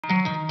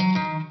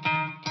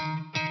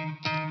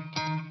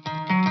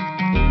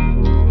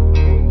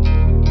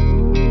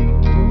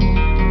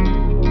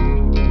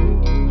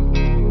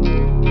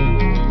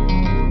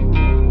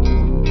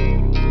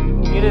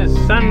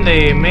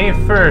Monday, May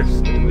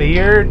 1st, the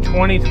year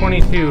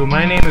 2022.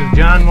 My name is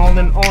John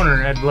Molden,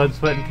 owner at Blood,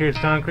 Sweat, and Tears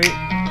Concrete.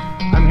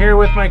 I'm here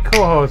with my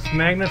co-hosts,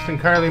 Magnus and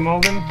Carly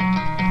Molden.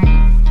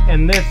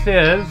 And this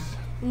is...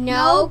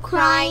 No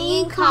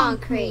Crying in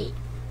Concrete.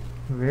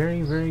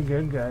 Very, very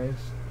good, guys.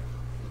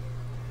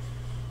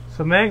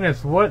 So,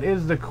 Magnus, what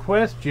is the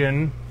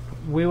question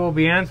we will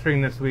be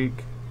answering this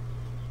week?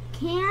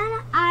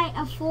 Can I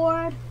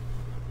afford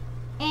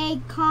a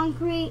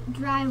concrete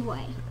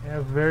driveway? Yeah,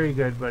 very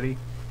good, buddy.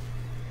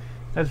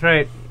 That's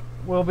right.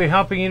 We'll be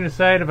helping you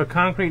decide if a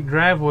concrete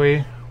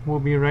driveway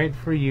will be right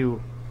for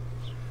you.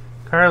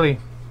 Carly.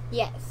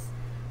 Yes.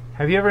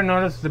 Have you ever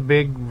noticed the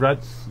big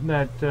ruts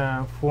that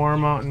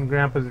form out in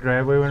Grandpa's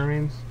driveway when it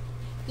rains?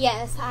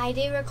 Yes, I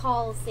do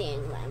recall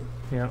seeing them.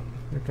 Yeah,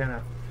 they kind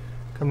of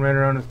come right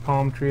around his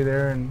palm tree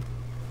there, and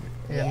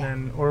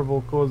then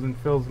Orville goes and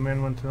fills them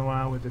in once in a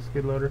while with the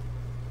skid loader.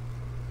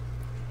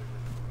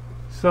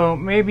 So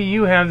maybe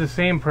you have the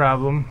same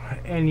problem,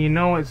 and you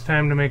know it's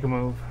time to make a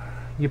move.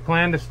 You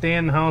plan to stay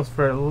in the house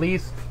for at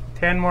least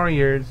 10 more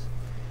years,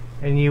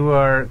 and you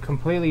are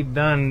completely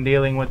done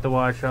dealing with the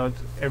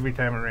washouts every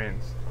time it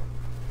rains.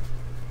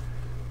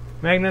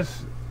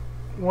 Magnus,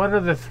 what are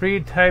the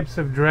 3 types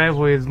of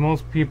driveways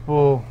most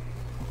people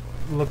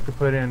look to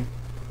put in?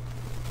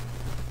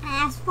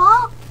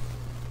 Asphalt,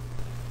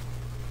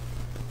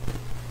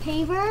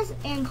 pavers,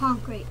 and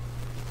concrete.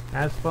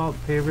 Asphalt,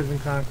 pavers, and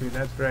concrete,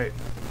 that's right.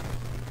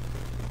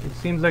 It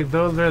seems like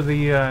those are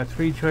the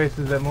 3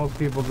 choices that most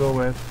people go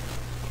with.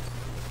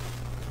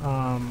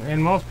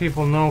 And most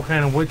people know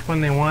kind of which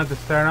one they want to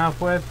start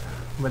off with,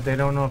 but they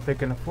don't know if they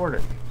can afford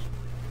it.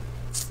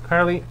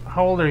 Carly,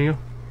 how old are you?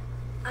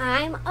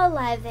 I'm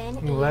 11.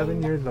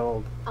 11 years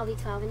old. I'll be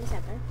 12 in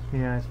December.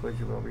 Yeah, I suppose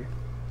you will be.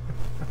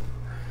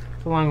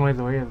 It's a long ways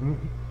away, isn't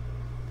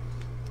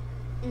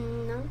it?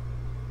 No.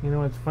 You know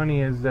what's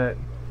funny is that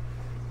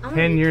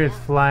 10 years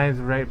flies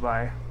right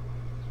by.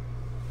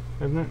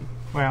 Doesn't it?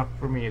 Well,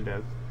 for me it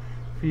does.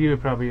 For you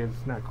it probably is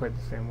not quite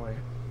the same way.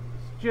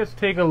 Just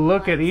take a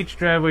look at each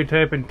driveway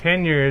type in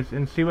 10 years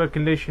and see what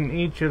condition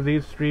each of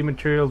these 3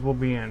 materials will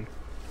be in.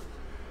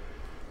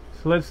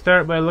 So let's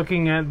start by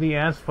looking at the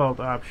asphalt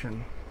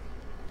option.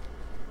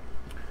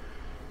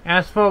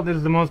 Asphalt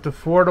is the most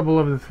affordable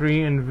of the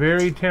 3 and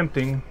very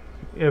tempting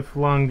if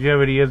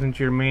longevity isn't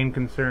your main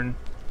concern.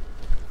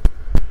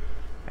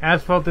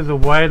 Asphalt is a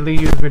widely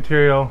used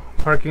material.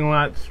 Parking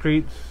lots,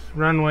 streets,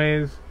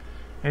 runways,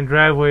 and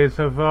driveways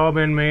have all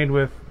been made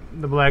with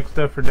the black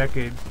stuff for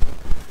decades.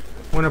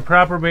 When a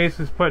proper base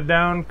is put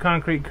down,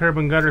 concrete curb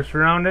and gutter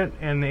surround it,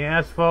 and the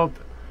asphalt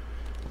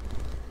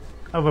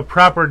of a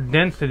proper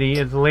density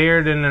is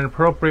layered in an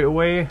appropriate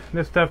way,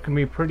 this stuff can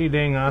be pretty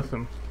dang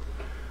awesome.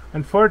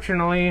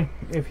 Unfortunately,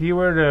 if you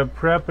were to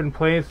prep and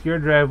place your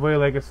driveway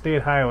like a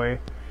state highway,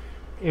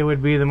 it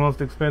would be the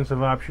most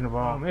expensive option of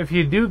all. If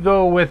you do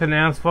go with an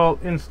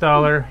asphalt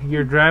installer,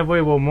 your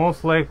driveway will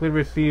most likely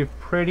receive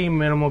pretty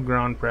minimal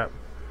ground prep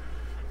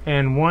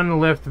and 1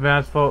 lift of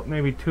asphalt,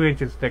 maybe 2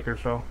 inches thick or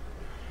so.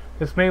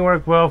 This may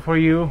work well for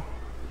you,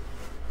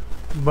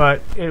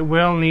 but it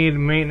will need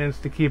maintenance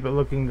to keep it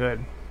looking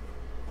good.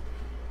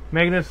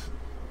 Magnus,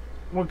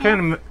 what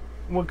kind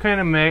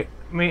of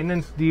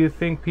maintenance do you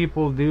think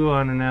people do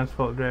on an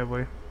asphalt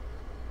driveway?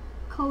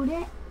 Coat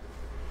it.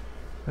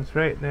 That's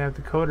right, they have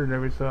to coat it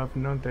every so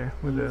often, don't they?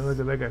 With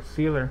like a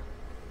sealer.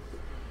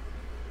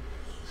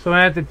 So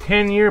at the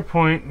 10-year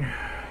point,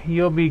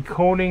 you'll be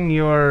coating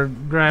your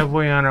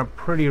driveway on a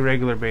pretty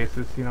regular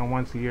basis, you know,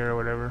 once a year or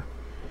whatever.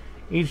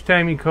 Each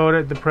time you coat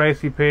it, the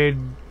price you paid,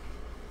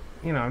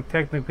 you know,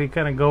 technically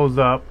kind of goes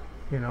up,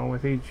 you know,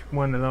 with each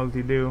one of those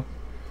you do.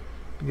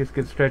 It just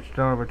gets stretched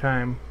out over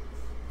time.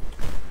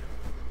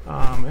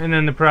 And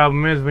then the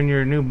problem is when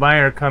your new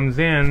buyer comes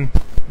in,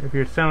 if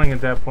you're selling at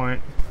that point,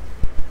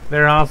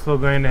 they're also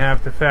going to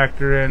have to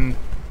factor in,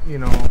 you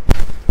know,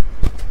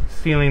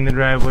 sealing the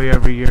driveway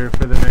every year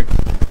for the next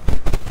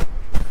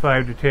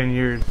 5 to 10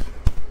 years.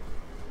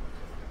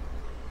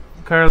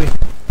 Carly?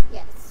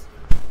 Yes.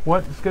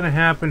 What's going to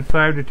happen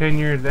 5 to 10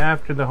 years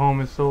after the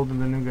home is sold to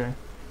the new guy?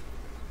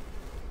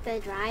 The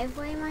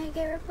driveway might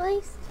get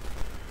replaced?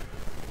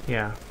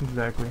 Yeah,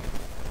 exactly.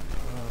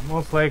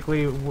 Most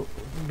likely,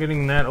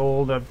 getting that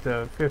old, up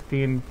to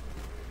 15,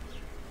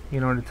 you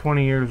know, to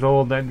 20 years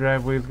old, that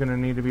driveway is going to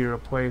need to be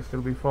replaced.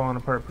 It'll be falling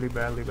apart pretty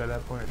badly by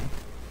that point.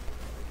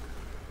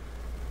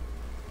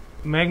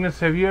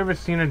 Magnus, have you ever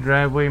seen a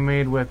driveway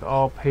made with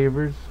all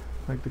pavers,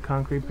 like the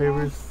concrete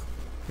pavers? Yes.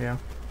 Yeah.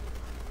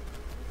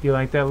 Do you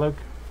like that look?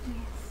 Yes.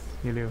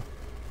 You do.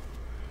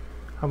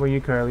 How about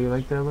you, Carly? You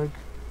like that look?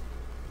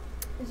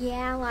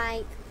 Yeah,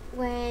 like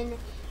when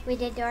we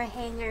did door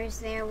hangers,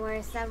 there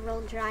were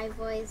several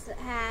driveways that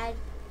had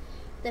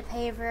the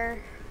paver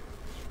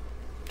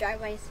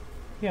driveways.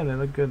 Yeah, they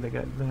look good. They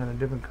got a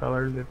different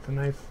colors. It's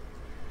a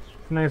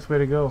nice way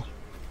to go.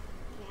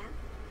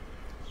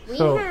 Yeah.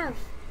 So, we have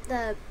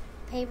the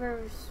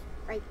pavers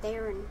right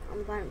there and on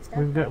the bottom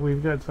stuff.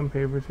 We've got some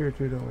pavers here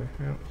too, don't we?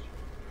 Yeah.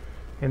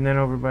 And then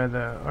over by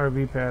the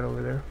RV pad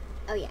over there.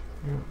 Oh yeah.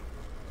 Yeah.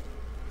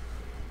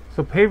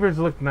 So pavers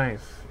look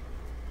nice.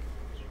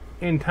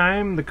 In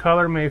time, the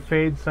color may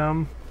fade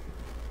some.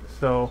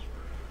 So,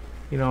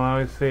 I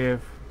always say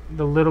if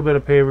the little bit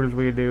of pavers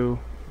we do,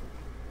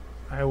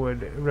 I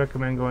would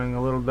recommend going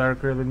a little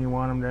darker than you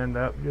want them to end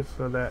up, just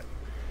so that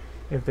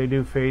if they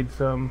do fade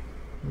some,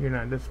 you're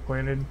not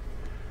disappointed.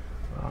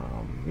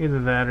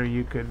 Either that, or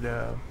you could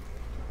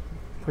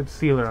put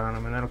sealer on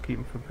them, and that'll keep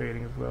them from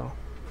fading as well.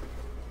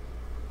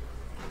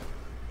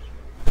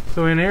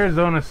 So in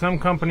Arizona, some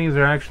companies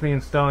are actually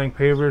installing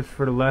pavers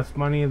for less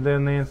money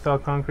than they install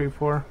concrete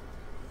for.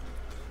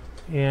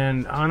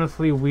 And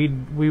honestly, we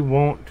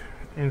won't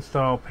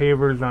install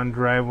pavers on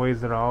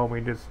driveways at all.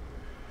 We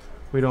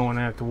don't want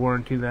to have to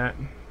warranty that.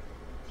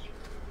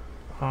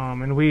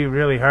 And we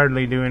really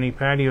hardly do any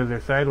patios or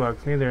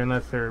sidewalks neither,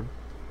 unless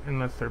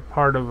they're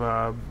part of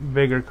a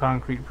bigger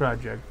concrete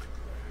project.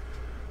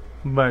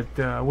 But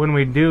when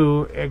we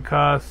do, it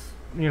costs,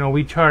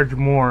 we charge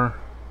more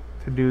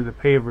to do the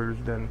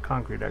pavers than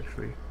concrete,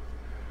 actually,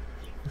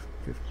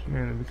 just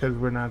because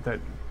we're not that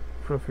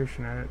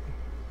proficient at it.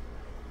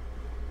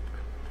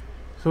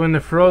 So in the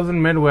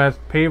frozen Midwest,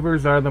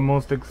 pavers are the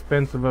most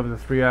expensive of the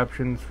three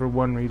options for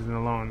one reason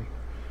alone.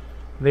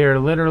 They are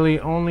literally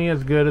only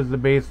as good as the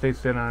base they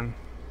sit on.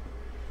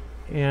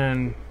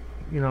 And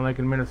like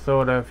in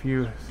Minnesota, if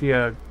you see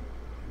a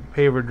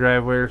paver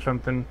driveway or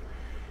something,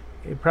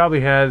 it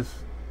probably has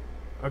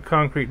a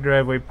concrete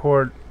driveway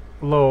poured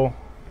low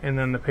and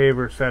then the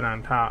paver set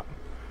on top.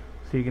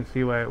 So you can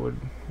see why it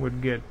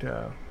would get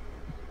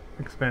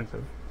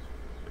expensive.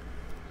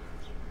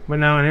 But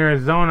now in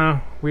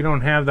Arizona, we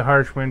don't have the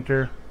harsh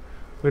winter.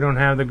 We don't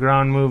have the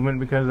ground movement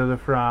because of the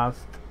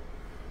frost.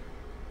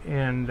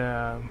 And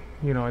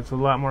it's a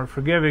lot more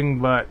forgiving,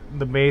 but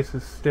the base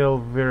is still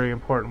very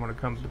important when it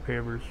comes to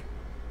pavers.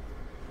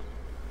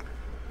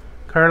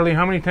 Carly,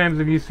 how many times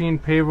have you seen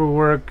paver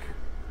work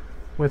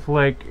with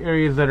like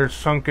areas that are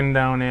sunken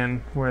down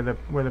in where the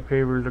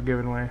pavers are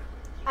given way?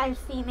 I've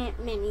seen it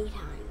many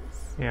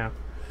times. Yeah,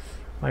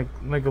 like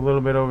a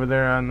little bit over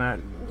there on that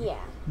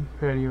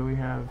patio we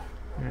have.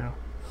 Yeah.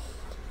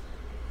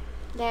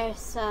 There's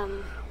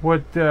some.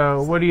 What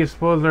do you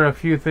suppose are a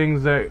few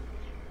things that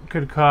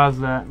could cause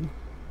that?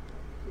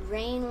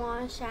 Rain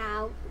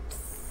washout,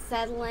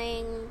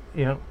 settling.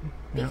 Yep.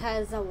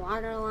 Because the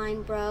water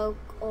line broke,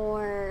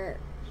 or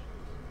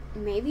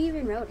maybe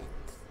even rodents.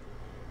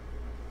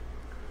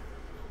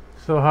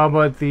 So how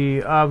about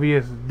the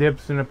obvious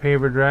dips in a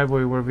paver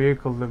driveway where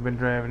vehicles have been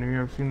driving? Have you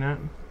ever seen that?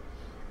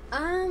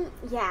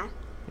 Yeah.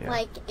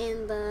 Like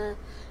in the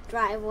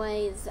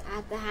driveways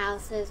at the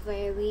houses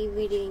where we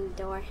were doing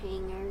door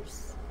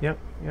hangers. Yep.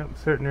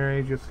 Certain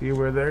areas you'll see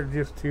where they're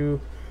just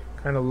two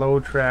kind of low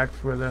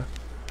tracks where the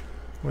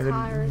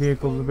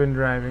vehicles have been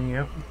driving.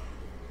 Yep.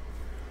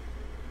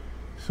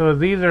 So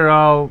these are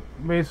all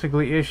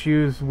basically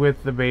issues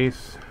with the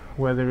base,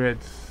 whether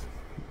it's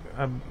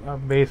a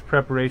base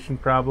preparation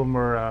problem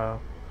or a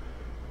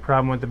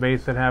problem with the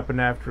base that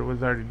happened after it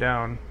was already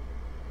down.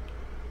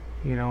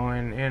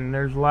 And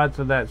there's lots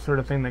of that sort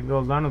of thing that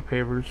goes on with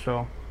pavers.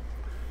 So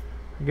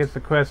I guess the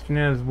question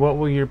is, what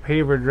will your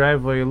paver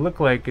driveway look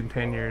like in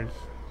 10 years?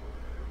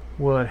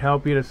 Will it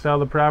help you to sell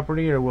the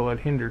property, or will it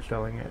hinder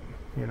selling it?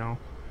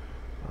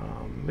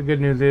 The good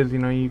news is,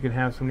 you can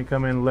have somebody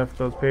come in, lift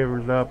those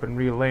pavers up, and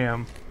relay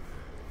them.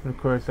 And of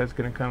course, that's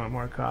going to come at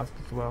more cost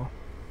as well.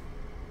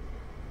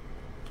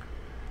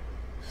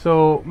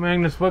 So,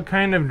 Magnus, what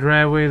kind of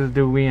driveways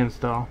do we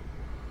install?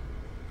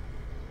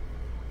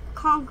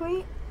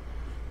 Concrete.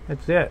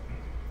 That's it.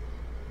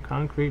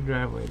 Concrete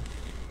driveways.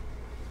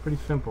 Pretty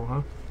simple,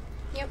 huh?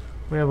 Yep.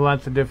 We have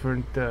lots of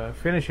different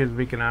finishes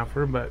we can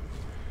offer, but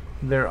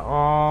they're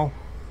all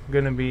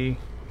going to be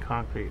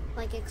concrete.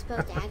 Like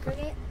exposed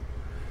aggregate?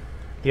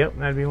 Yep,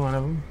 that'd be one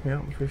of them.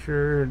 Yep, for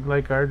sure.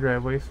 Like our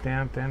driveway,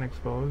 stamped and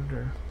exposed,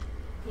 or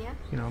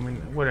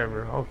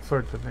whatever, all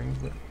sorts of things.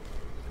 But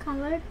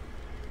colored?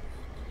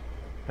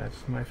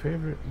 That's my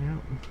favorite. Yep,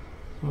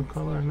 no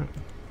color in it.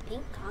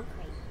 Pink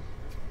concrete.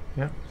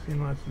 Yep,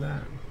 seen lots of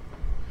that.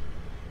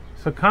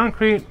 So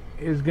concrete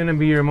is going to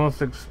be your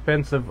most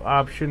expensive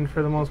option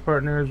for the most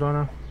part in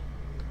Arizona.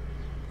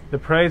 The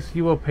price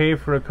you will pay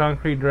for a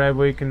concrete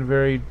driveway can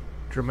vary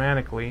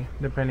dramatically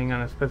depending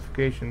on the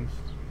specifications.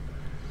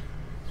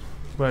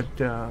 But,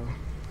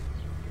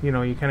 you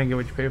kind of get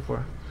what you pay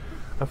for.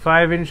 A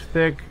 5-inch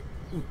thick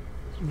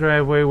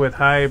driveway with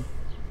high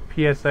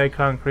PSI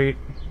concrete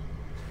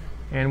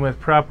and with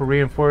proper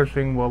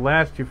reinforcing will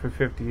last you for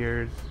 50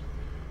 years,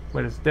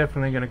 but it's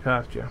definitely going to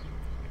cost you.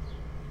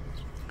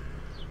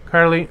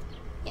 Carly,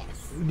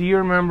 yes. Do you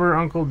remember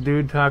Uncle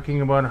Dude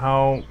talking about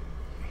how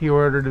he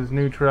ordered his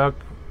new truck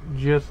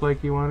just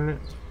like he wanted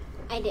it?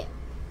 I do.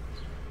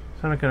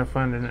 Sounded kind of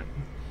fun, didn't it?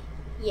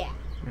 Yeah.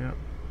 Yeah.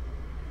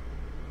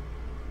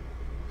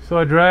 So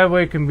a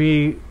driveway can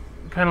be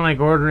kind of like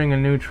ordering a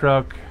new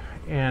truck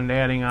and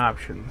adding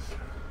options.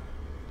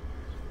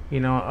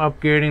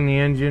 Upgrading the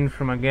engine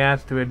from a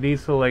gas to a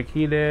diesel like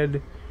he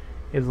did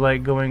is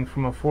like going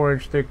from a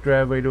 4-inch thick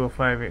driveway to a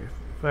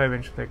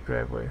 5-inch thick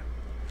driveway.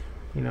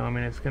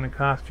 It's going to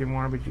cost you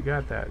more, but you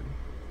got that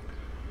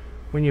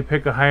when you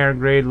pick a higher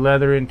grade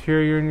leather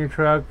interior in your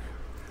truck,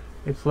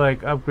 it's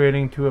like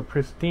upgrading to a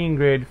pristine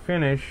grade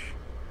finish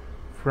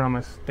from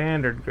a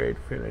standard grade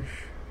finish.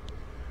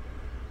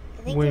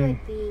 I think it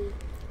would be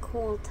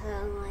cool to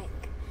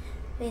like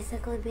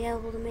basically be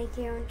able to make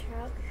your own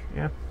truck.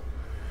 Yeah.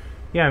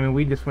 Yeah, I mean,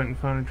 we just went and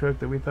found a truck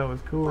that we thought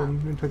was cool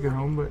and took it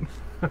home,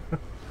 but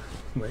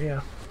but yeah,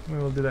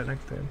 we'll do that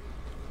next time.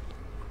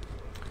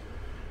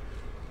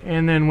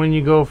 And then when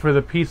you go for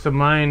the peace of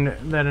mind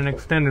that an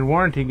extended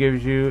warranty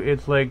gives you,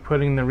 it's like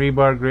putting the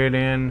rebar grid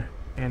in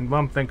and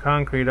bump the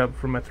concrete up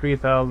from a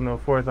 3,000 to a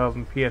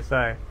 4,000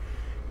 psi.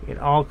 It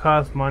all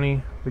costs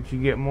money, but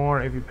you get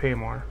more if you pay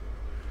more.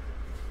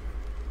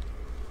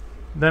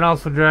 That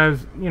also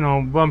drives,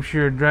 bumps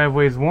your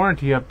driveway's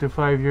warranty up to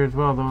 5 years,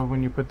 well, though,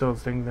 when you put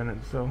those things in it.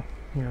 So,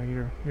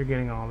 you're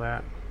getting all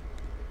that.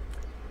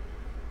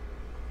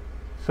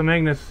 So,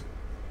 Magnus.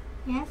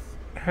 Yes?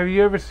 Have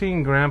you ever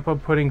seen Grandpa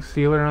putting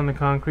sealer on the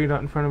concrete out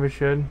in front of his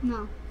shed?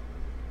 No.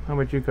 How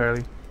about you,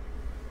 Carly?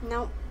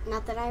 Nope,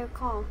 not that I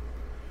recall.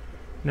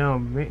 No,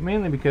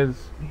 mainly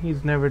because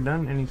he's never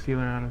done any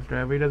sealer on his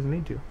driveway. He doesn't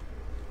need to.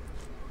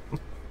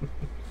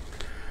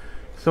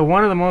 So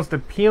one of the most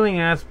appealing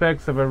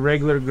aspects of a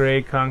regular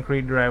gray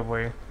concrete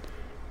driveway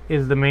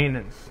is the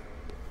maintenance.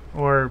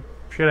 Or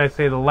should I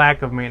say the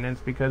lack of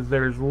maintenance, because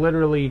there's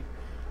literally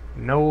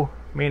no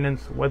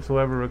maintenance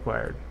whatsoever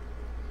required.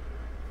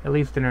 At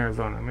least in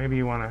Arizona. Maybe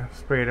you want to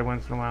spray it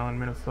once in a while in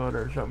Minnesota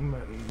or something,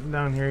 but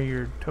down here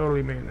you're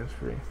totally maintenance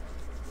free.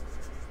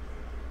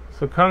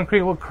 So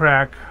concrete will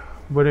crack,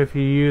 but if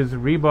you use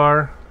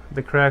rebar,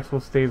 the cracks will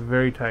stay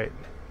very tight.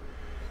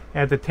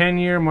 At the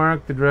 10-year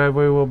mark, the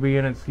driveway will be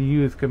in its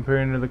youth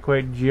compared to the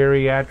quite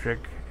geriatric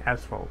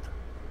asphalt.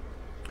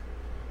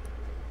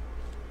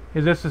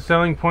 Is this a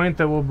selling point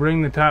that will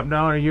bring the top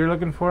dollar you're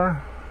looking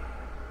for?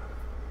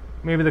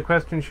 Maybe the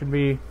question should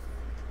be,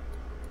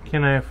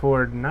 can I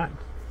afford not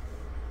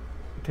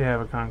to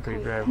have a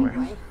concrete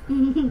driveway?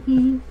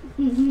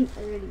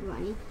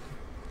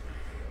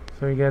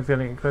 So you guys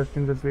got any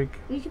questions this week?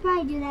 We should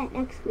probably do that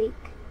next week.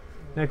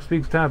 Next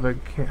week's topic,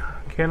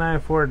 can I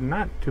afford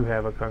not to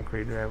have a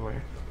concrete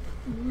driveway?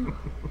 That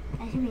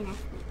should be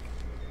next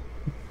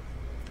week.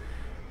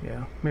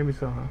 Yeah, maybe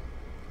so, huh?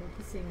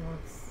 Focusing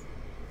looks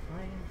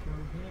fine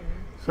from here.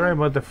 Sorry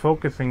about the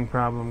focusing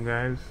problem,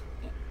 guys.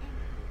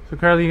 So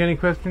Carly, you got any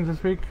questions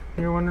this week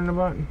you're wondering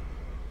about?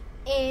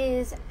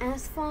 Is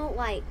asphalt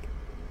like,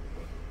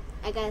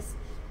 I guess,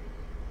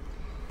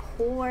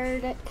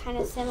 poured kind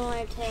of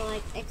similar to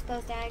like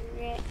exposed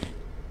aggregate?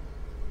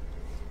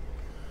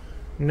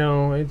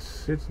 No,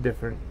 it's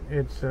different.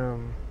 It's got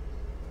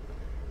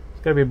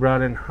to be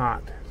brought in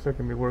hot so it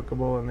can be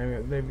workable, and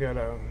they've got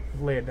to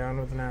lay it down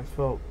with an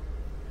asphalt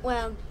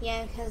Well,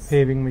 yeah, because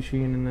paving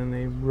machine, and then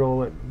they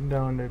roll it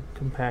down to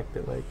compact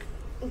it like.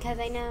 Because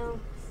I know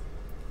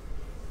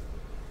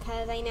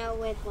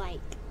with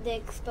like the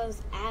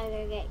exposed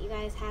aggregate, you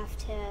guys have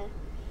to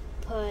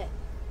put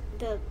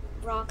the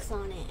rocks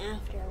on it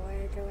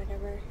afterward or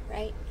whatever,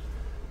 right?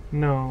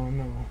 No.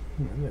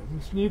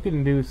 You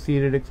can do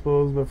seeded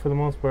exposed, but for the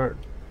most part,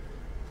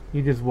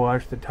 you just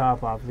wash the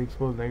top off the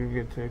exposed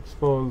aggregate to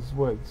expose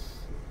what's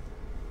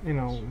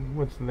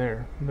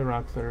there, the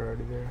rocks that are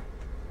already there.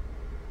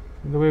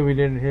 The way we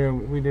did it here,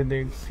 we did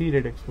the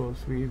seeded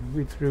exposed.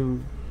 We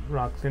threw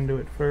rocks into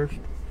it first,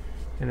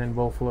 and then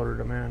both floated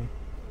them in.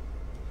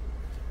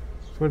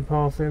 So what did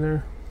Paul say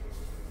there?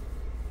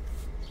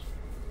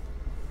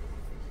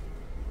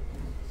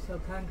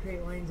 So concrete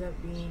winds up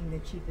being the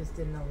cheapest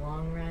in the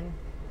long run.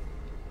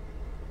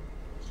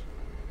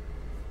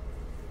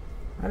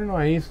 I don't know,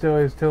 I used to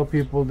always tell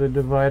people to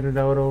divide it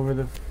out over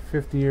the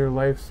 50-year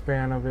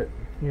lifespan of it,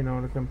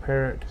 to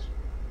compare it.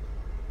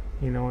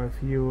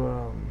 If you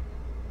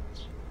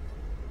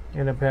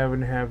end up having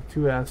to have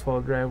 2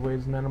 asphalt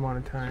driveways in that amount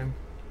of time,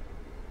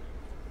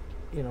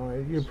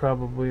 you're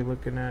probably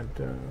looking at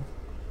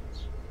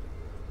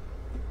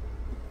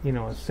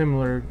a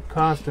similar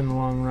cost in the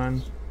long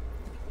run,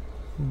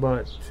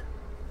 but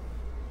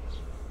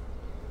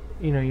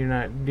you're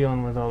not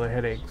dealing with all the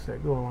headaches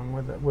that go along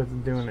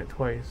with doing it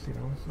twice,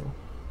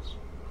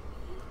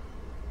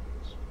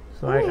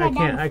 so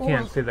I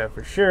can't say that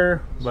for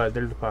sure, but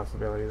there's a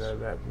possibility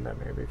that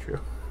may be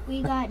true.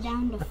 We got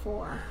down to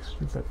 4.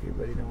 It's up to you,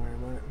 buddy, don't worry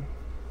about it.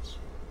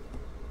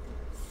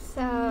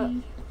 So,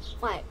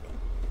 like,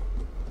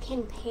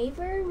 can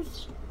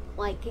pavers,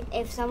 like,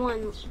 if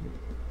someone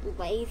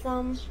lays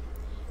them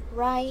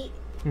right,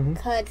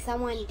 could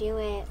someone do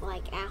it,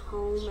 like, at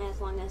home as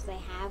long as they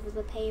have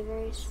the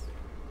pavers?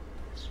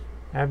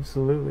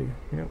 Absolutely,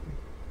 yep.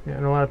 Yeah,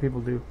 and a lot of people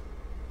do.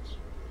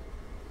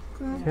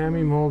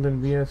 Tammy Mold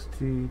and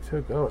VST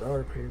took out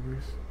our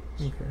pavers.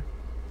 Okay.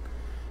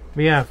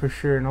 But yeah, for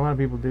sure, and a lot of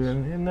people do,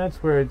 and that's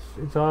where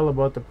it's all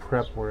about the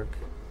prep work,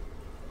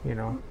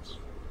 the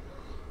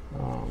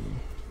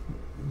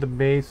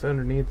base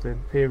underneath the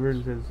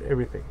pavers is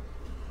everything,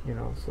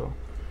 so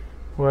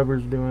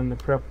whoever's doing the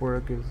prep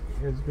work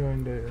is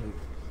going to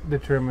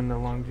determine the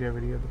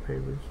longevity of the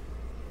pavers.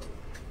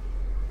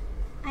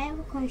 I have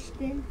a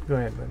question. Go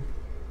ahead, bud.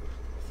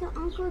 So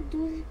Uncle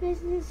Dude's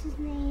business is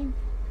named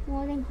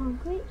Mold and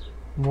Concrete?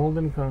 Mold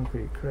and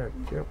Concrete, correct.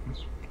 Yep.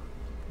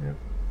 Yep.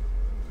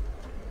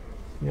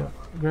 Yep.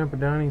 Grandpa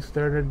Donnie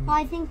started Well,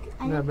 I think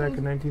that back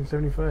in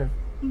 1975.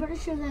 I'm pretty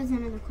sure there's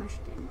another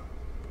question.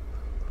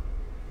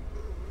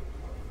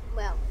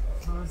 Well,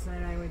 Also,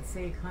 I would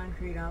say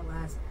concrete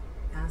outlasts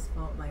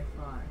asphalt by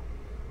far.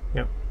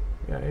 Yep.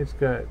 Yeah, it's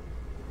got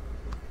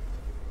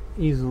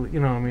easily,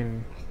 I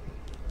mean,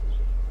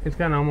 it's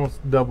got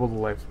almost double the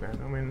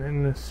lifespan. I mean,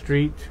 in the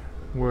street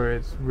where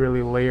it's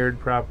really layered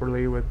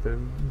properly with the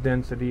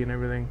density and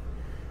everything,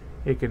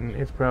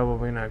 it's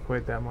probably not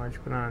quite that much,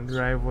 but on a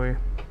driveway,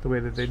 the way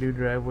that they do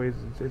driveways,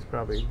 it's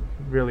probably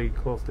really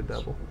close to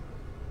double.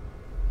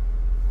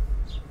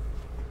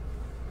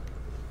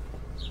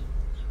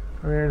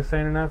 Are we ready to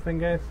sign enough then,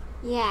 guys?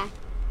 yeah.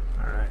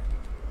 Alright.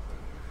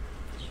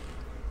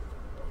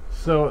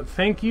 So,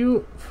 thank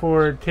you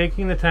for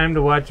taking the time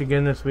to watch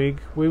again this week.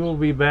 We will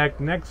be back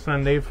next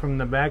Sunday from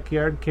the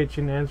backyard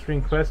kitchen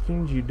answering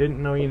questions you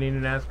didn't know you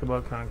needed to ask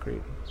about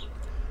concrete.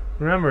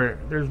 Remember,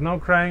 there's no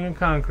crying in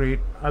concrete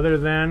other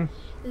than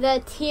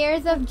The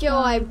tears of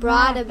joy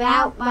brought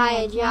about by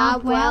a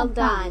job well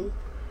done.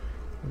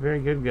 very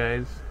good,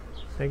 guys.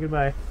 Say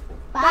goodbye.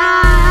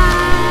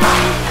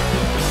 Bye!